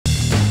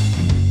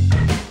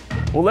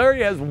Well,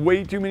 Larry has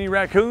way too many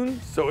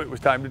raccoons, so it was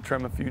time to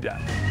trim a few down.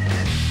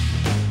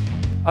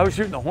 I was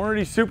shooting the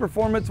Hornady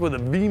Superformance with a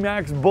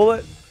VMAX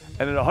bullet,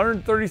 and at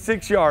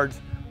 136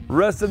 yards,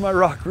 rested my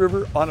Rock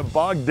River on a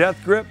bog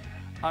death grip,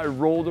 I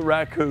rolled a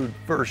raccoon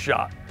first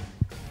shot.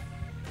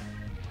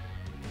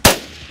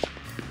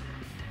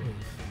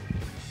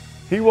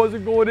 He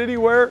wasn't going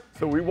anywhere,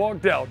 so we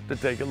walked out to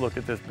take a look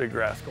at this big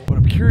rascal. What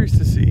I'm curious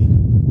to see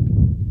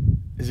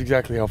is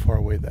exactly how far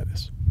away that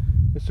is.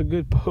 It's a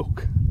good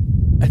poke.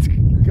 It's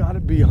gotta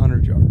be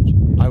 100 yards,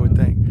 I would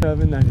think.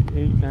 7,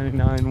 98,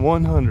 99,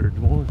 100,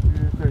 1,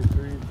 2,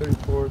 33,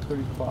 34,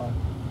 35,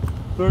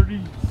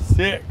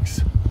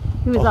 36.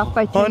 He was off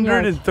by 10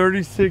 yards.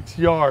 136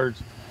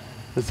 yards.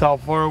 That's how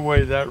far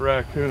away that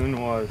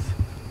raccoon was.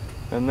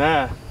 And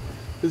that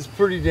is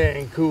pretty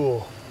dang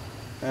cool.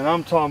 And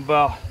I'm talking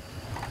about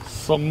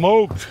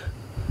smoked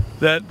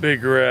that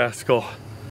big rascal.